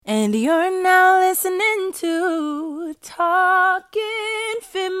And you're now listening to Talking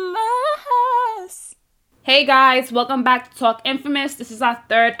Famous. Hey guys, welcome back to Talk Infamous. This is our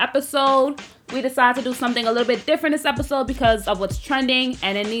third episode. We decided to do something a little bit different this episode because of what's trending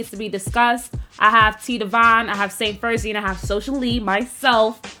and it needs to be discussed. I have T Devon, I have Saint Fergie, and I have Social Lee,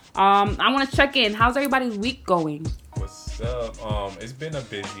 myself. I want to check in. How's everybody's week going? What's up? It's been a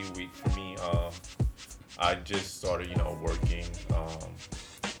busy week for me. I just started, working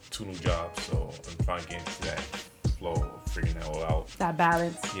 2 new jobs, so I'm trying to get into that flow of figuring that all out. That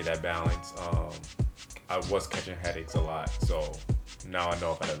balance. Yeah, that balance. I was catching headaches a lot, so now I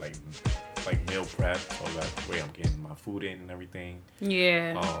know I gotta like meal prep, so that way I'm getting my food in and everything.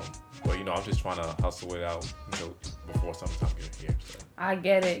 Yeah. But I'm just trying to hustle it out until before summertime gets here. So. I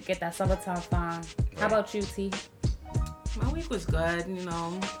get it. Get that summertime fine. Right. How about you, T? My week was good,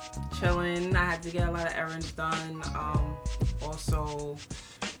 chilling. I had to get a lot of errands done. Also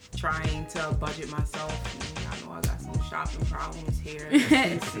trying to budget myself. I know I got some shopping problems here. You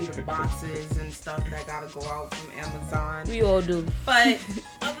can see the boxes and stuff that gotta go out from Amazon. We all do. But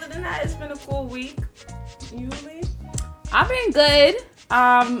other than that, it's been a cool week. You, Lee? I've been good.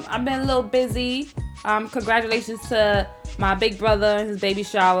 I've been a little busy. Congratulations to my big brother and his baby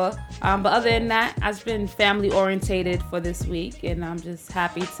shower. But other than that, I've been family orientated for this week, and I'm just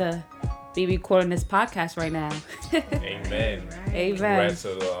happy to be recording this podcast right now. Amen. Right. Amen. Congrats to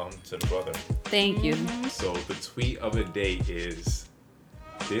the brother. Thank you. So the tweet of the day is,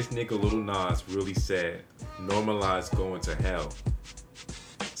 this nigga Lil Nas really said, normalize going to hell.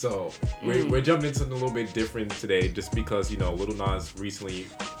 So we're jumping into something a little bit different today just because, Lil Nas recently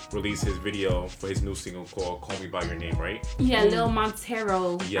released his video for his new single called Call Me By Your Name, right? Yeah, Lil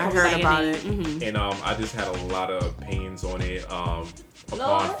Montero. Yeah. I heard about it. Mm-hmm. And I just had a lot of opinions on it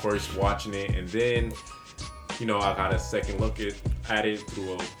upon first watching it. And then, I got a second look at it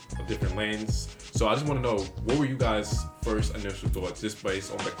through a different lens. So I just want to know, what were you guys' first initial thoughts, just based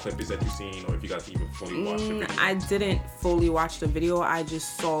on the clips that you've seen, or if you guys even fully watched the video? I didn't fully watch the video. I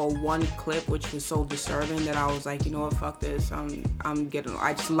just saw one clip, which was so disturbing that I was like, you know what, fuck this. I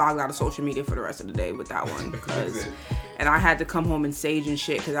just logged out of social media for the rest of the day with that one. And I had to come home and sage and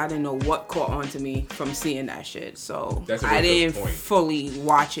shit because I didn't know what caught on to me from seeing that shit. So I didn't fully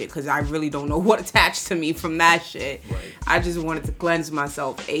watch it because I really don't know what attached to me from that shit. Right. I just wanted to cleanse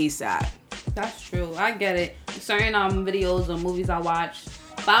myself ASAP. That's true. I get it. Certain videos or movies I watch,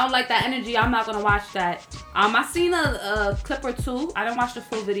 if I don't like that energy, I'm not gonna watch that. I seen a clip or two. I didn't watch the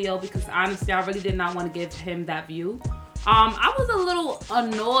full video because honestly, I really did not want to give him that view. I was a little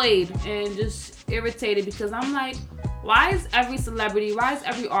annoyed and just irritated because I'm like, why is every celebrity, why is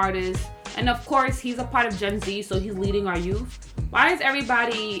every artist, and of course he's a part of Gen Z, so he's leading our youth. Why is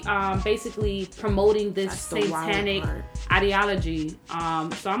everybody basically promoting this satanic ideology?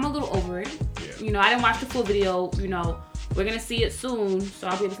 So I'm a little over it. Yeah. I didn't watch the full video. We're gonna see it soon, so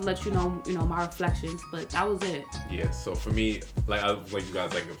I'll be able to let you know, my reflections. But that was it. Yeah. So for me, I was like you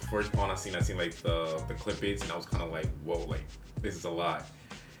guys, like the first one I seen like the clip bits, and I was kind of like, whoa, like this is a lot.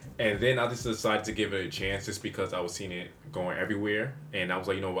 And then I just decided to give it a chance just because I was seeing it going everywhere, and I was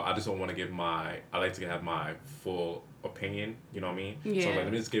like, you know what, I just don't want to give I like to have my full opinion. You know what I mean? Yeah. So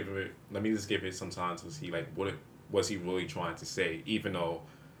let me just give it some time to see like what was he really trying to say, even though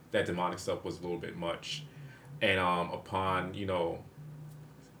that demonic stuff was a little bit much. And upon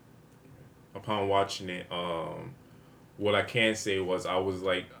watching it, what I can say was I was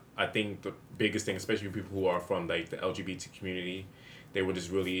like, I think the biggest thing, especially people who are from like the LGBT community, they were just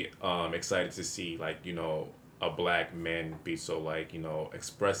really excited to see like, a black man be so like,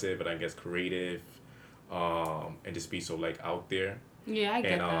 expressive and I guess creative, and just be so like out there. Yeah, I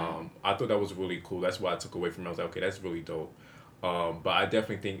get that. I thought that was really cool. That's what I took away from it. I was like, okay, that's really dope. But I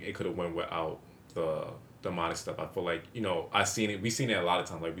definitely think it could have went without the demonic stuff. I feel like, we've seen it a lot of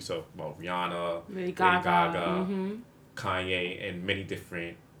times. Like we saw about Rihanna, Lady Gaga, Kanye, and many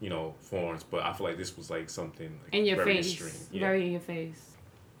different, forms. But I feel like this was like something like in your very face, extreme. Yeah. very in your face.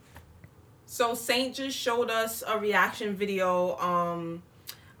 So Saint just showed us a reaction video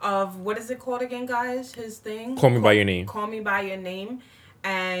of, what is it called again, guys? His thing? Call Me By Your Name. Call Me By Your Name.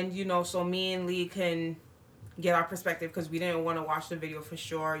 And, so me and Lee can get our perspective because we didn't want to watch the video for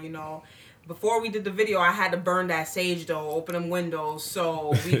sure, Before we did the video, I had to burn that sage though, open them windows.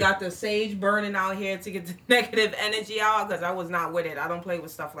 So we got the sage burning out here to get the negative energy out because I was not with it. I don't play with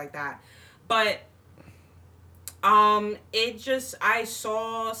stuff like that. But I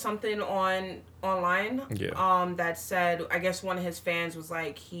saw something online that said, I guess one of his fans was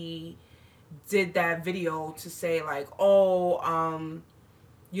like, he did that video to say like,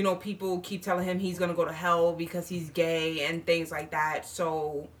 people keep telling him he's gonna go to hell because he's gay and things like that.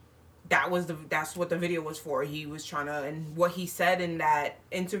 So that's what the video was for. He was trying to, and what he said in that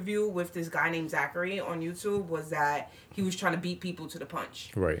interview with this guy named Zachary on YouTube was that he was trying to beat people to the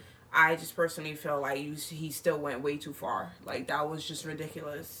punch. Right. I just personally feel like he still went way too far. Like, that was just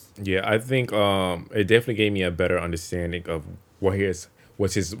ridiculous. Yeah, I think it definitely gave me a better understanding of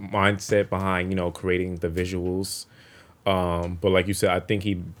what's his mindset behind, creating the visuals. But like you said, I think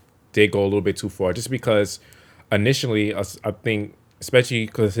he did go a little bit too far, just because initially, I think, especially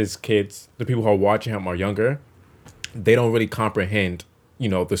because his kids, the people who are watching him are younger, they don't really comprehend,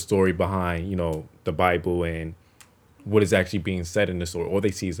 the story behind, the Bible and what is actually being said in the story. All they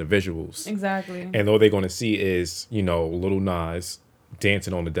see is the visuals. Exactly. And all they're going to see is, Little Nas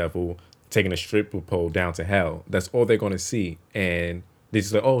dancing on the devil, taking a stripper pole down to hell. That's all they're going to see. And they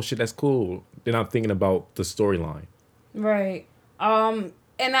just like, oh, shit, that's cool. They're not thinking about the storyline. Right. And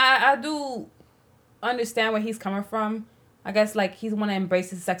I do understand where he's coming from. I guess, like, he want to embrace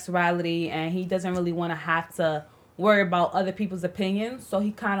his sexuality, and he doesn't really want to have to worry about other people's opinions. So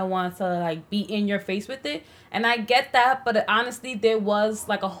he kind of wants to, like, be in your face with it. And I get that, but honestly, there was,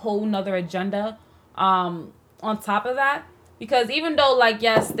 like, a whole nother agenda on top of that. Because even though, like,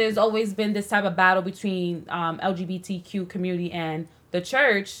 yes, there's always been this type of battle between LGBTQ community and the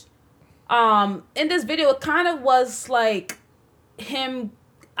church, in this video, it kind of was, like, him,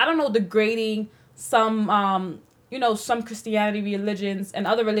 I don't know, degrading some, some Christianity religions and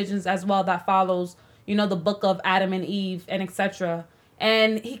other religions as well that follows, the book of Adam and Eve and etc.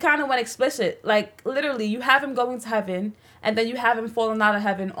 And he kind of went explicit. Like, literally, you have him going to heaven, and then you have him falling out of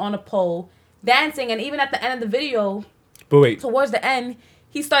heaven on a pole, dancing, and even at the end of the video, but wait, towards the end,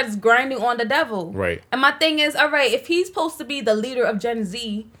 he starts grinding on the devil. Right. And my thing is, all right, if he's supposed to be the leader of Gen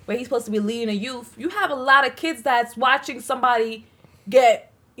Z, where he's supposed to be leading a youth, you have a lot of kids that's watching somebody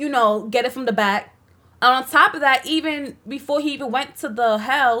get it from the back. And on top of that, even before he even went to the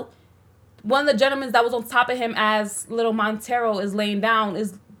hell, one of the gentlemen that was on top of him as little Montero is laying down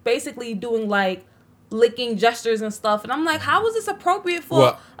is basically doing, like, licking gestures and stuff. And I'm like, how is this appropriate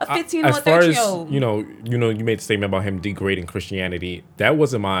for a 15 or a 13-year-old? As far as, you made the statement about him degrading Christianity. That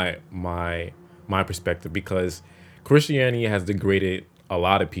wasn't my perspective, because Christianity has degraded a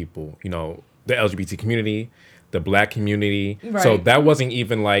lot of people, the LGBT community, the black community. Right. So that wasn't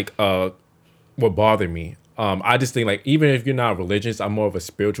even, like, what bothered me. I just think, like, even if you're not religious, I'm more of a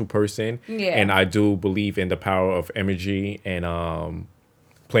spiritual person. Yeah. And I do believe in the power of energy and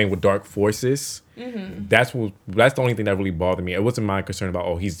playing with dark forces. Mm-hmm. That's the only thing that really bothered me. It wasn't my concern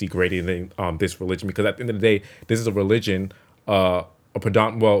about, he's degrading this religion, because at the end of the day, this is a religion, a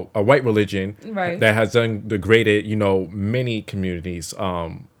white religion, right, that has degraded, many communities.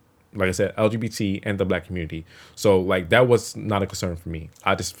 Like I said, LGBT and the black community. So, like, that was not a concern for me.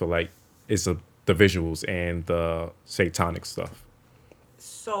 I just feel like it's the visuals and the satanic stuff.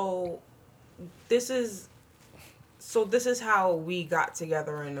 So this is how we got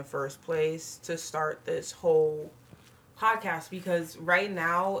together in the first place to start this whole podcast, because right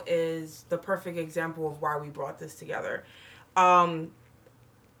now is the perfect example of why we brought this together. I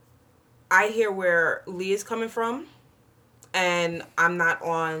hear where Lee is coming from, and I'm not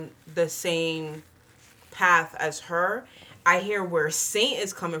on the same path as her. I hear where Saint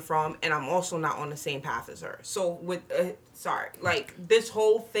is coming from, and I'm also not on the same path as her. So this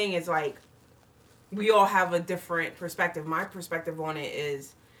whole thing is like, we all have a different perspective. My perspective on it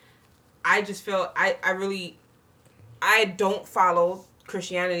is, I just feel I don't follow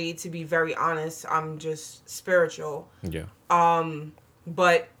Christianity, to be very honest. I'm just spiritual. Yeah.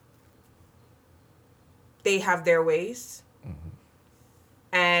 But they have their ways. Mm-hmm.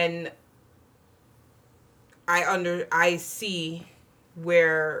 And I see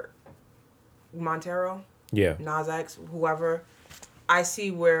where Montero, Nas X, whoever, I see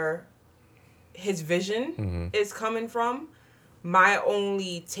where his vision is coming from. My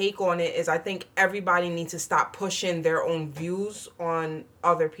only take on it is, I think everybody needs to stop pushing their own views on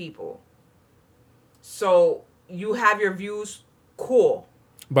other people. So you have your views, cool.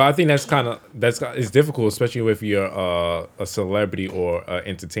 But I think it's difficult, especially if you're a celebrity or an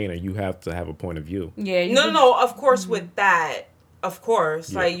entertainer. You have to have a point of view. Yeah. No. Of course, with that, of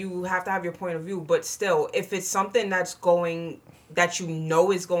course, like, you have to have your point of view. But still, if it's something that is going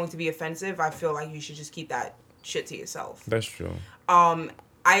to be offensive, I feel like you should just keep that shit to yourself. That's true. I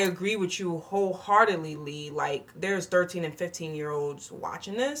agree with you wholeheartedly, Lee. Like, there's 13 and 15-year-olds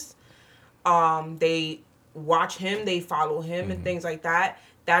watching this. They watch him, they follow him, and things like that.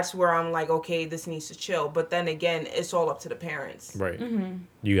 That's where I'm like, okay, this needs to chill. But then again, it's all up to the parents. Right. Mm-hmm.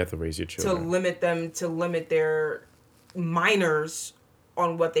 You have to raise your children. To limit their minors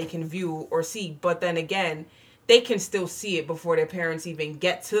on what they can view or see. But then again, they can still see it before their parents even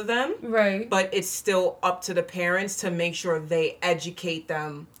get to them. Right. But it's still up to the parents to make sure they educate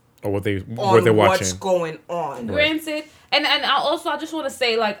them or what they're on watching. What's going on. Granted, and I just want to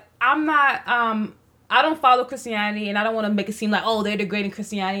say, like, I'm not I don't follow Christianity, and I don't want to make it seem like, oh, they're degrading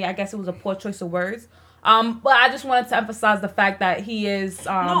Christianity. I guess it was a poor choice of words. But I just wanted to emphasize the fact that he is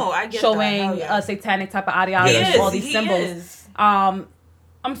showing a satanic type of ideology with all these symbols. I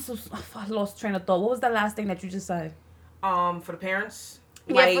lost train of thought. What was the last thing that you just said? For the parents.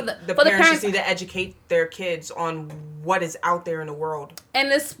 Like, yeah, the parents just need to educate their kids on what is out there in the world. And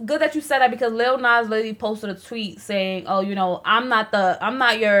it's good that you said that, because Lil Nas literally posted a tweet saying, "Oh, you know, I'm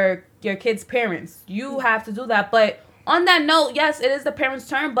not your kids' parents. You have to do that." But on that note, yes, it is the parents'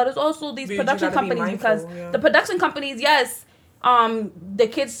 turn, but it's also these production companies, because the production companies, yes, the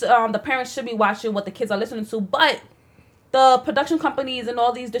kids, the parents should be watching what the kids are listening to, but the production companies and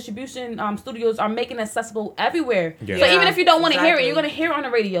all these distribution studios are making it accessible everywhere. Yeah. So even if you don't want to hear it, you're going to hear it on the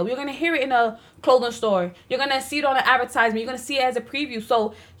radio. You're going to hear it in a clothing store. You're going to see it on an advertisement. You're going to see it as a preview.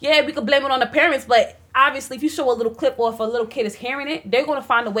 So, yeah, we could blame it on the parents, but obviously if you show a little clip or if a little kid is hearing it, they're going to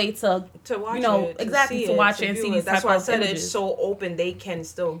find a way to watch it, to watch it and see these type of images. That's why I said it's so open. They can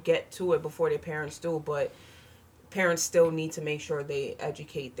still get to it before their parents do, but parents still need to make sure they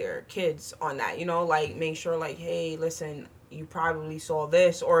educate their kids on that, like make sure like, hey, listen, you probably saw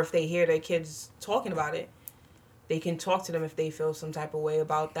this, or if they hear their kids talking about it, they can talk to them if they feel some type of way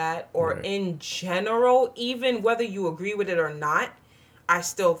about that, or in general, even whether you agree with it or not, I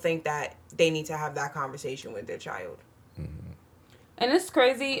still think that they need to have that conversation with their child. Mm-hmm. And it's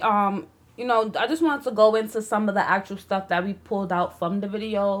crazy, I just wanted to go into some of the actual stuff that we pulled out from the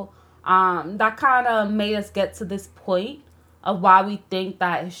video. That kind of made us get to this point of why we think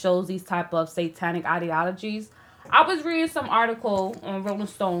that it shows these type of satanic ideologies. I was reading some article on Rolling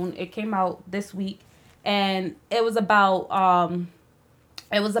Stone. It came out this week, and it was about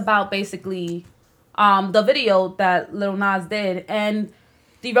basically the video that Lil Nas did, and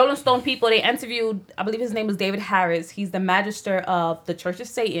the Rolling Stone people, they interviewed, I believe his name was David Harris. He's the magister of the Church of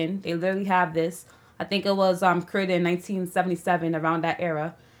Satan. They literally have this. I think it was created in 1977, around that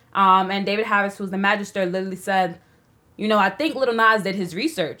era. And David Harris, who's the magister, literally said, I think Lil Nas did his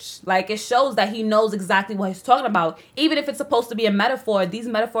research. Like, it shows that he knows exactly what he's talking about. Even if it's supposed to be a metaphor, these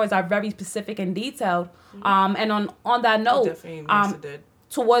metaphors are very specific and detailed. Mm-hmm. And on that note,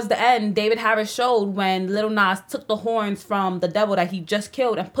 towards the end, David Harris showed when Lil Nas took the horns from the devil that he just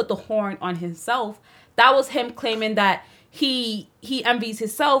killed and put the horn on himself. That was him claiming that he envies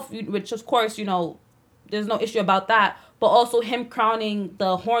himself, which of course, there's no issue about that. But also him crowning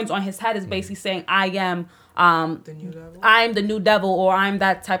the horns on his head is basically saying, I am the new devil. I'm the new devil, or I'm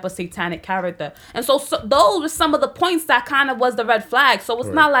that type of satanic character. And so those were some of the points that kind of was the red flag. So it's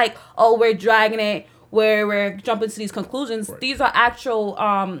not like, oh, we're dragging it, we're jumping to these conclusions. Right. These are actual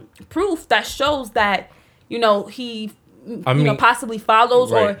proof that shows that, he possibly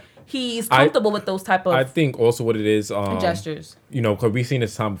follows or he's comfortable with those type of I think also what it is gestures. Because we've seen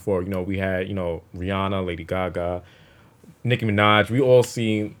this time before. We had, Rihanna, Lady Gaga, Nicki Minaj. We all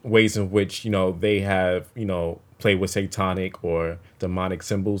seen ways in which, they have, played with satanic or demonic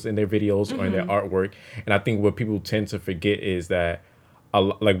symbols in their videos or in their artwork. And I think what people tend to forget is that I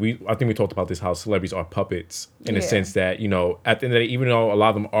think we talked about this, how celebrities are puppets in the sense that, at the end of the day, even though a lot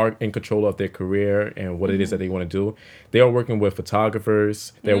of them are in control of their career and what it is that they want to do, they are working with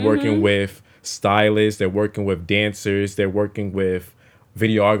photographers, they're working with stylists, they're working with dancers, they're working with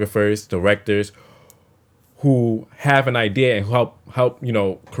videographers, directors who have an idea and help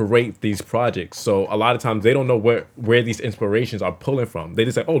create these projects. So a lot of times they don't know where these inspirations are pulling from. They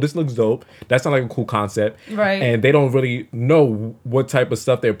just say, oh, this looks dope. That sounds like a cool concept. Right. And they don't really know what type of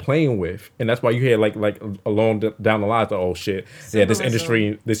stuff they're playing with. And that's why you hear like along down the line, oh shit,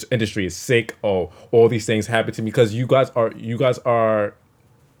 symbolism. This industry is sick. Oh, all these things happen to me, because you guys are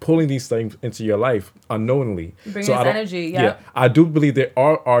pulling these things into your life unknowingly. Bringing energy. Yeah. I do believe there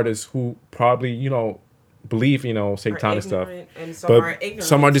are artists who probably, believe satanic stuff, and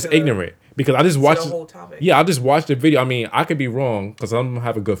some are just ignorant, because I just watched the whole topic. I just watched the video. I mean, I could be wrong because I don't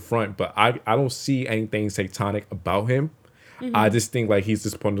have a good front, but I don't see anything satanic about him. I just think like he's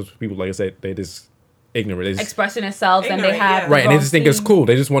just one of those people, like I said, they just ignorant, they just expressing themselves, and they have and they just think it's cool.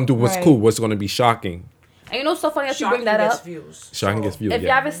 They just want to do what's cool, what's going to be shocking. And so funny that you bring that up. Shocking gets views. If you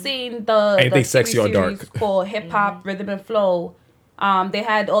haven't seen the anything sexy or dark called Hip Hop Rhythm and Flow. They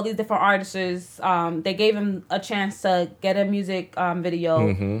had all these different artists. They gave him a chance to get a music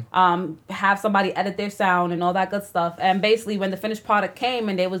video, have somebody edit their sound and all that good stuff. And basically, when the finished product came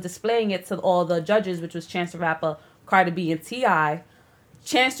and they was displaying it to all the judges, which was Chance the Rapper, Cardi B, and T.I.,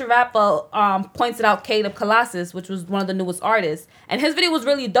 Chance the Rapper pointed out Caleb Colossus, which was one of the newest artists, and his video was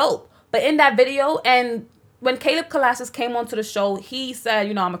really dope. But in that video, and when Caleb Colossus came onto the show, he said,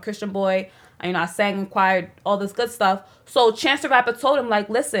 you know, I'm a Christian boy. I sang in choir, all this good stuff. So Chance the Rapper told him, like,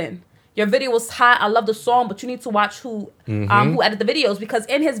 listen, your video was hot. I love the song, but you need to watch who edited the videos, because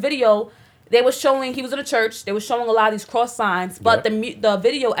in his video, they were showing, he was in a church. They were showing a lot of these cross signs, but the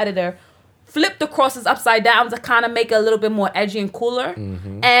video editor flipped the crosses upside down to kind of make it a little bit more edgy and cooler.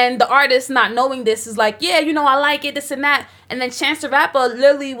 And the artist, not knowing this, is like, yeah, you know, I like it, this and that. And then Chance the Rapper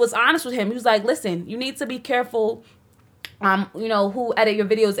literally was honest with him. He was like, listen, you need to be careful, you know, who edit your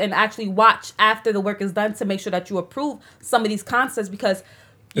videos, and actually watch after the work is done to make sure that you approve some of these concepts, because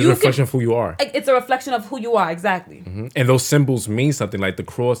it's a reflection of who you are. It's a reflection of who you are, exactly. And those symbols mean something. Like the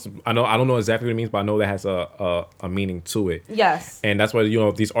cross, I don't know exactly what it means, but I know that has a meaning to it. Yes. And that's why, you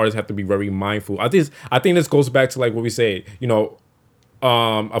know, these artists have to be very mindful. I think this goes back to like what we say, you know,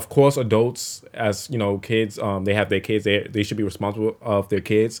 of course, adults, as you know, kids, they have their kids. They should be responsible of their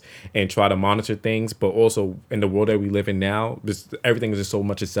kids and try to monitor things. But also in the world that we live in now, everything is just so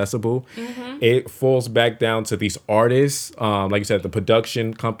much accessible. It falls back down to these artists, like you said, the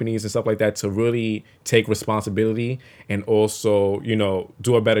production companies and stuff like that, to really take responsibility and also, you know,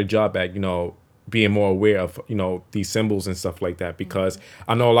 do a better job at, you know, being more aware of, you know, these symbols and stuff like that. Because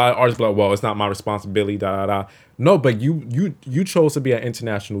I know a lot of artists be like, well, it's not my responsibility, da da da. No, but you chose to be an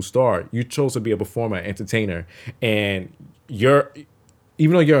international star. You chose to be a performer, entertainer, and even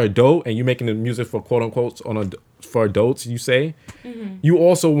though you're an adult and you're making the music for quote unquote for adults, you say, you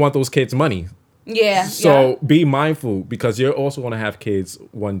also want those kids money. Yeah. So be mindful, because you're also going to have kids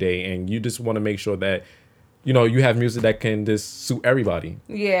one day, and you just want to make sure that, you know, you have music that can just suit everybody.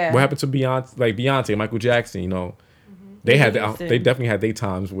 Yeah. What happened to Beyonce, Michael Jackson, you know? They definitely had their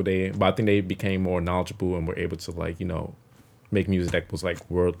times where but I think they became more knowledgeable and were able to, like, you know, make music that was like that was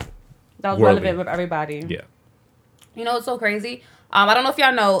worldly. relevant with everybody. Yeah. You know, it's so crazy. I don't know if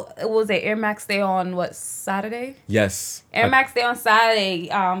y'all know, it was Air Max Day on Saturday? Yes. Air Max Day on Saturday.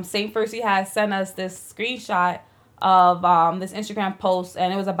 St. Percy has sent us this screenshot of this Instagram post,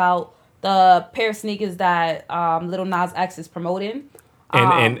 and it was about the pair of sneakers that Lil Nas X is promoting.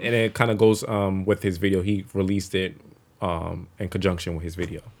 And it kind of goes with his video. He released it in conjunction with his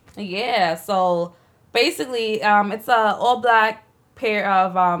video. Yeah. So basically, it's a all black pair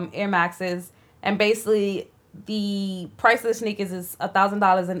of Air Maxes, and basically the price of the sneakers is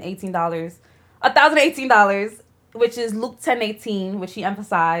 $1,000 and $1,018, which is Luke 10:18, which he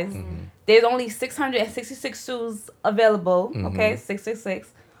emphasized. There's only 666 shoes available. Okay,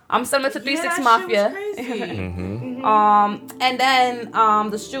 666. I'm similar to 36 Mafia. And then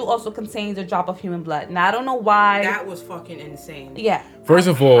the shoe also contains a drop of human blood. Now I don't know why. That was fucking insane. Yeah. First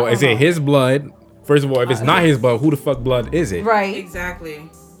of all, is it his blood? First of all, if it's not his blood, who the fuck blood is it? Right. Exactly.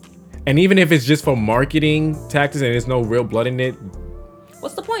 And even if it's just for marketing tactics and there's no real blood in it,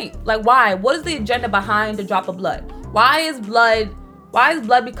 what's the point? Like, why? What is the agenda behind the drop of blood? Why is blood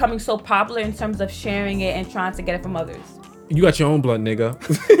becoming so popular in terms of sharing it and trying to get it from others? you got your own blood, nigga.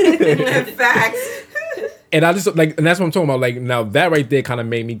 Facts. And I just and that's what I'm talking about. Like, now that right there kind of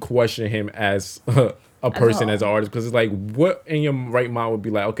made me question him as a person, as an artist, because it's like, what in your right mind would be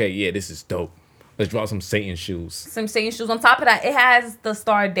like, okay, yeah, this is dope. Let's draw some Satan shoes. Some Satan shoes. On top of that, it has the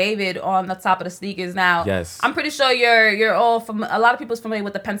star David on the top of the sneakers. Now, yes, I'm pretty sure you're all from. A lot of people's familiar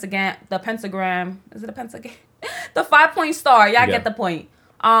with the pentagram. The pentagram. Is it a pentagram? The 5-point star. Y'all get the point.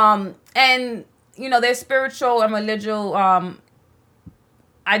 And you know, there's spiritual and religious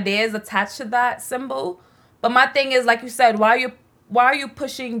ideas attached to that symbol. But my thing is, like you said, why are you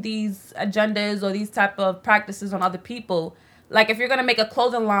pushing these agendas or these type of practices on other people? Like, if you're going to make a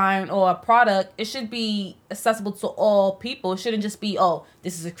clothing line or a product, it should be accessible to all people. It shouldn't just be, oh,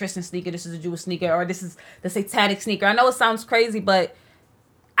 this is a Christian sneaker, this is a Jewish sneaker, or this is the satanic sneaker. I know it sounds crazy, but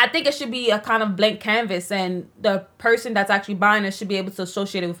I think it should be a kind of blank canvas, and the person that's actually buying it should be able to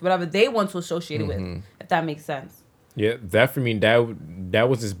associate it with whatever they want to associate it with, if that makes sense. Yeah, that for me, that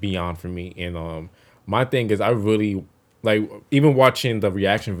was just beyond for me. And my thing is, I really, like, even watching the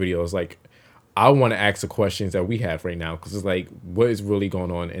reaction videos, like, I want to ask the questions that we have right now, because it's like, what is really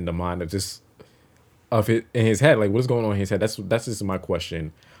going on in the mind of in his head? Like, what is going on in his head? That's just my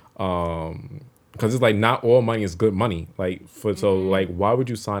question. Because it's like, not all money is good money. Like, so like, why would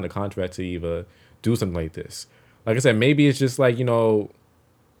you sign a contract to even do something like this? Like I said, maybe it's just like, you know,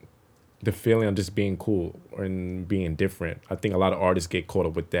 the feeling of just being cool and being different. I think a lot of artists get caught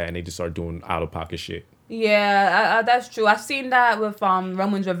up with that, and they just start doing out of pocket shit. Yeah, that's true. I've seen that with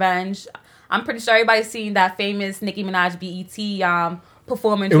Roman's Revenge. I'm pretty sure everybody's seen that famous Nicki Minaj BET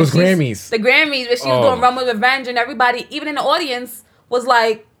performance. It was Grammys. The Grammys, where she was doing Roman's Revenge, and everybody, even in the audience, was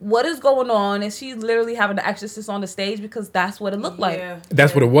like, what is going on? And she's literally having the exorcist on the stage because that's what it looked like.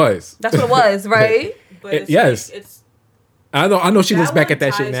 That's what it was. That's what it was, right? But it's yes. like, it's I know she looks back one at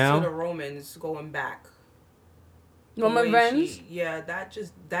that shit ties now. to the Romans going back. Roman Reigns?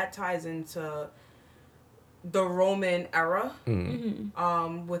 That ties into the Roman era,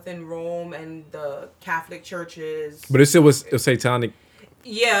 within Rome and the Catholic churches. But it still was satanic.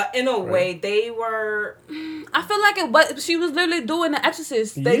 Yeah, in a way, they were. I feel like it, but she was literally doing the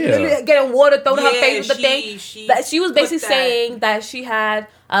exorcist. They Yeah. literally getting water thrown in her face with the thing. She was put basically that- saying that she had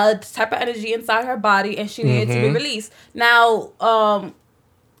a type of energy inside her body and she needed to be released. Now,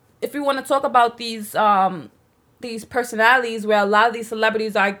 if we want to talk about these personalities, where a lot of these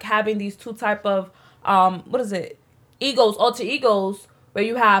celebrities are having these two type of egos, alter egos. Where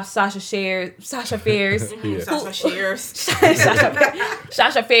you have Sasha Fierce, Sasha Fierce.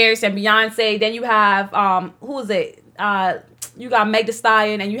 Sasha Fierce and Beyonce. Then you have who is it? You got Meg Thee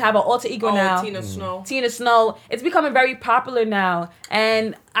Stallion, and you have an alter ego now. Tina Snow. Tina Snow. It's becoming very popular now,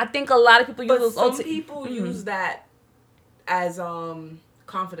 and I think a lot of people use those some people use that as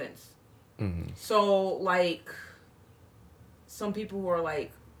confidence. So like, some people who are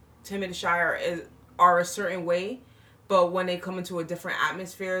like timid and shy are a certain way. But when they come into a different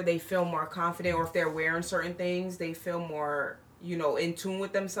atmosphere, they feel more confident. Or if they're wearing certain things, they feel more, in tune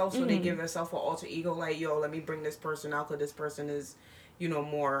with themselves. So they give themselves an alter ego. Like, yo, let me bring this person out because this person is,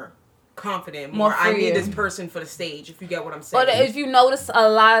 more confident. More I need this person for the stage, if you get what I'm saying. But if you notice a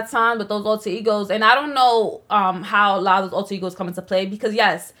lot of times with those alter egos, and I don't know how a lot of those alter egos come into play. Because,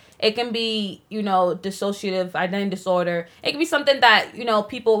 yes, it can be, dissociative identity disorder. It can be something that,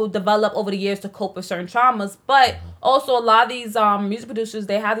 people develop over the years to cope with certain traumas. But also a lot of these music producers,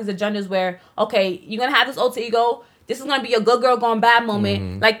 they have these agendas where, okay, you're going to have this alter ego. This is going to be a good girl going bad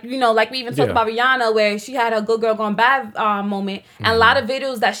moment. Like, like we even talked about Rihanna, where she had a good girl going bad moment. And a lot of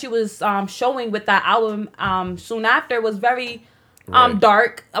videos that she was showing with that album soon after was very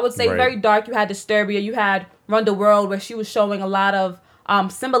dark. I would say very dark. You had Disturbia. You had Run the World, where she was showing a lot of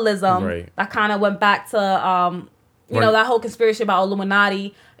symbolism that kind of went back to that whole conspiracy about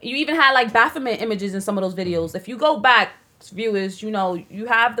Illuminati. You even had like Baphomet images in some of those videos. If you go back, viewers, you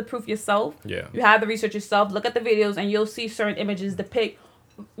have the proof yourself. Yeah. You have the research yourself. Look at the videos and you'll see certain images depict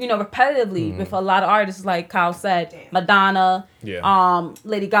repetitively with a lot of artists, like Kyle said. Madonna,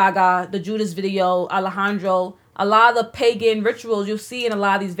 Lady Gaga, the Judas video, Alejandro. A lot of the pagan rituals you'll see in a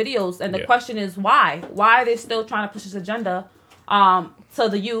lot of these videos. And the question is why? Why are they still trying to push this agenda to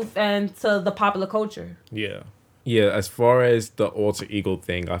the youth and to the popular culture? Yeah. As far as the alter ego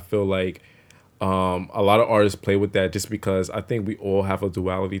thing, I feel like a lot of artists play with that just because I think we all have a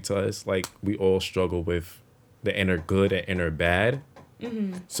duality to us. Like, we all struggle with the inner good and inner bad.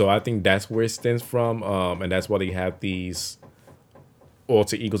 So I think that's where it stems from. And that's why they have these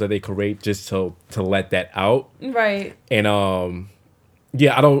alter egos that they create just to let that out. Right. And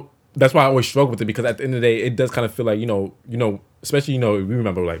that's why I always struggle with it, because at the end of the day, it does kind of feel like, especially, we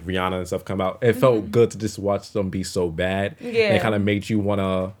remember like Rihanna and stuff come out. It felt good to just watch them be so bad. Yeah. And it kind of made you want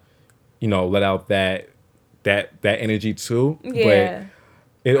to, let out that energy too. Yeah.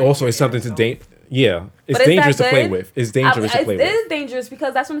 But it also is something to it's But dangerous to play good? with. It's dangerous to play with. It is dangerous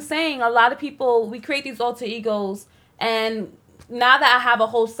because that's what I'm saying. A lot of people, we create these alter egos, and now that I have a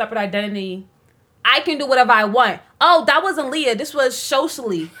whole separate identity, I can do whatever I want. Oh, that wasn't Leah. This was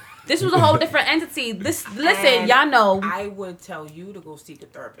socially. This was a whole different entity. Listen, y'all know. I would tell you to go seek a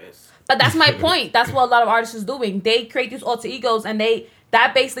therapist. But that's my point. That's what a lot of artists is doing. They create these alter egos, and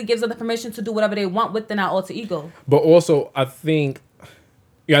that basically gives them the permission to do whatever they want within that alter ego. But also, I think,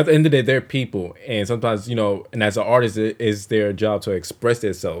 at the end of the day, they're people, and sometimes, and as an artist, it is their job to express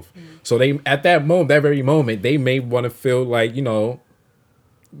themselves. So they, at that moment, that very moment, they may want to feel like, they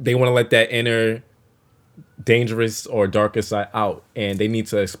want to let that inner dangerous or darker side out, and they need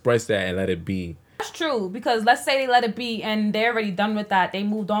to express that and let it be. That's true, because let's say they let it be and they're already done with that. They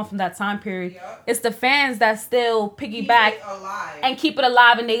moved on from that time period. Yep. It's the fans that still piggyback and keep it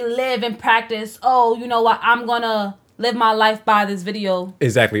alive, and they live and practice. Oh, you know what? I'm gonna live my life by this video.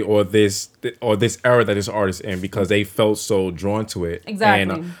 Exactly, or this era that this artist in, because they felt so drawn to it.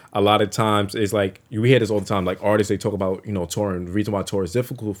 Exactly. And a lot of times it's like, you hear this all the time, like artists, they talk about, touring. The reason why tour is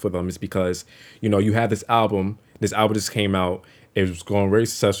difficult for them is because, you have this album just came out, it was going very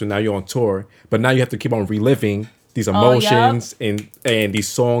successful, now you're on tour, but now you have to keep on reliving these emotions and these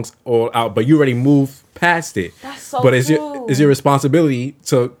songs all out, but you already moved past it. That's so But true. it's your responsibility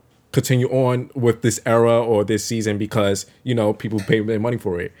to continue on with this era or this season, because people pay their money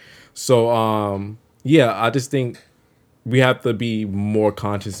for it. So I just think we have to be more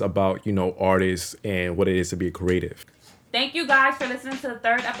conscious about artists and what it is to be a creative. Thank you guys for listening to the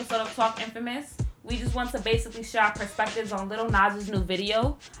third episode of Talk Infamous. We just want to basically share our perspectives on Lil Nas's new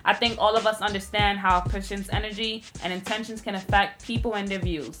video. I think all of us understand how a person's energy and intentions can affect people and their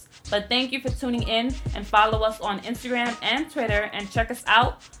views. But thank you for tuning in, and follow us on Instagram and Twitter, and check us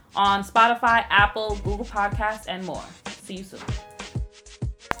out on Spotify, Apple, Google Podcasts, and more. See you soon.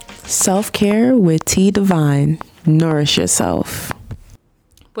 Self-care with T Divine. Nourish yourself.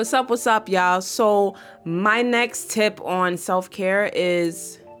 What's up, y'all? So my next tip on self-care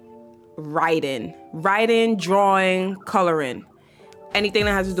is writing, drawing, coloring, anything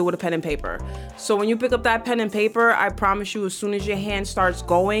that has to do with a pen and paper. So when you pick up that pen and paper, I promise you, as soon as your hand starts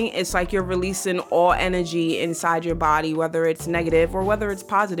going, it's like you're releasing all energy inside your body, whether it's negative or whether it's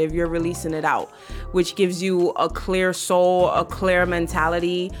positive, you're releasing it out, which gives you a clear soul, a clear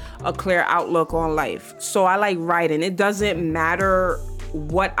mentality, a clear outlook on life. So I like writing. It doesn't matter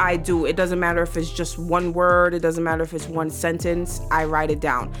what I do. It doesn't matter if it's just one word. It doesn't matter if it's one sentence. I write it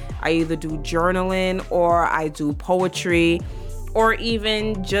down. I either do journaling, or I do poetry, or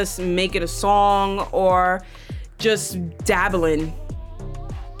even just make it a song, or just dabbling.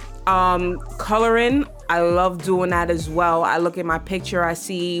 Coloring, I love doing that as well. I look at my picture, I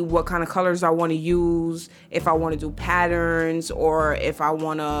see what kind of colors I want to use, if I want to do patterns, or if I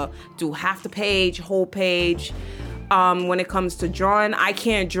want to do half the page, whole page. When it comes to drawing, I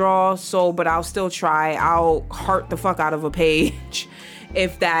can't draw, but I'll still try. I'll heart the fuck out of a page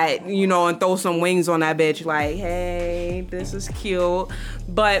if that, and throw some wings on that bitch, like, hey, this is cute.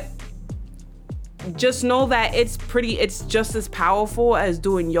 But just know that it's just as powerful as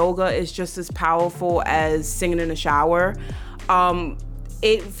doing yoga. It's just as powerful as singing in the shower.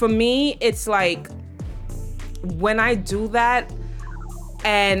 For me, it's like, when I do that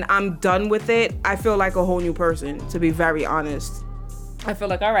and I'm done with it, I feel like a whole new person, to be very honest. I feel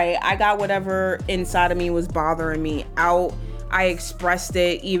like, all right, I got whatever inside of me was bothering me out. I expressed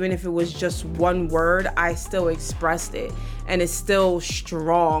it. Even if it was just one word, I still expressed it. And it's still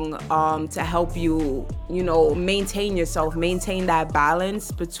strong to help you, maintain yourself, maintain that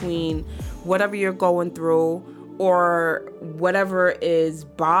balance between whatever you're going through or whatever is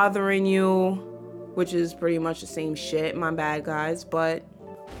bothering you, which is pretty much the same shit. My bad, guys, but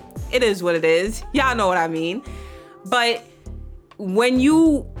it is what it is. Y'all know what I mean. But when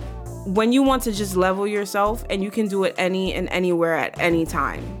you want to just level yourself, and you can do it anywhere at any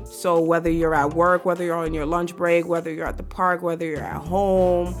time. So whether you're at work, whether you're on your lunch break, whether you're at the park, whether you're at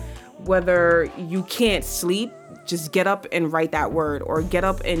home, whether you can't sleep, just get up and write that word, or get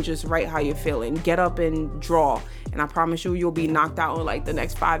up and just write how you're feeling. Get up and draw. And I promise you'll be knocked out in like the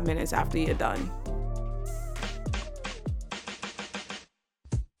next 5 minutes after you're done.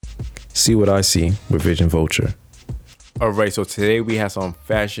 See what I see with Vision Vulture. All right, so today we have some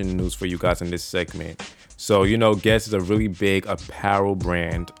fashion news for you guys in this segment. So, Guess is a really big apparel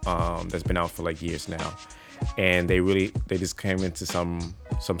brand that's been out for like years now. And they just came into some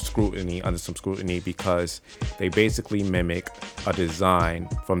scrutiny because they basically mimic a design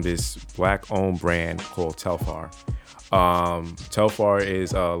from this black-owned brand called Telfar. Telfar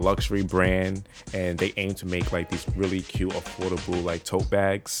is a luxury brand, and they aim to make like these really cute, affordable like tote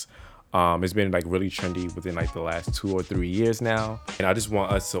bags. It's been like really trendy within like the last 2 or 3 years now. And I just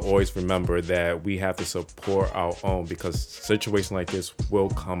want us to always remember that we have to support our own, because situations like this will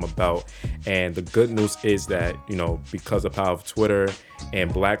come about. And the good news is that, because of the power of Twitter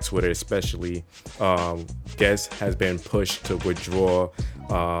and Black Twitter especially, Guess has been pushed to withdraw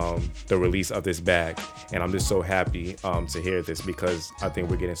the release of this bag. And I'm just so happy to hear this, because I think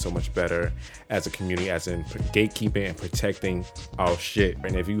we're getting so much better as a community, as in gatekeeping and protecting our shit.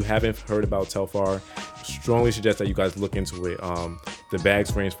 And if you haven't heard about Telfar, strongly suggest that you guys look into it. The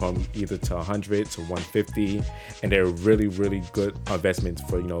bags range from either to 100 to 150, and they're really, really good investments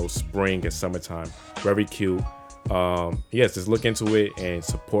for spring and summertime. Very cute. Yes, just look into it and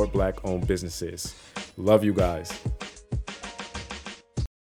support Black-owned businesses. Love you guys.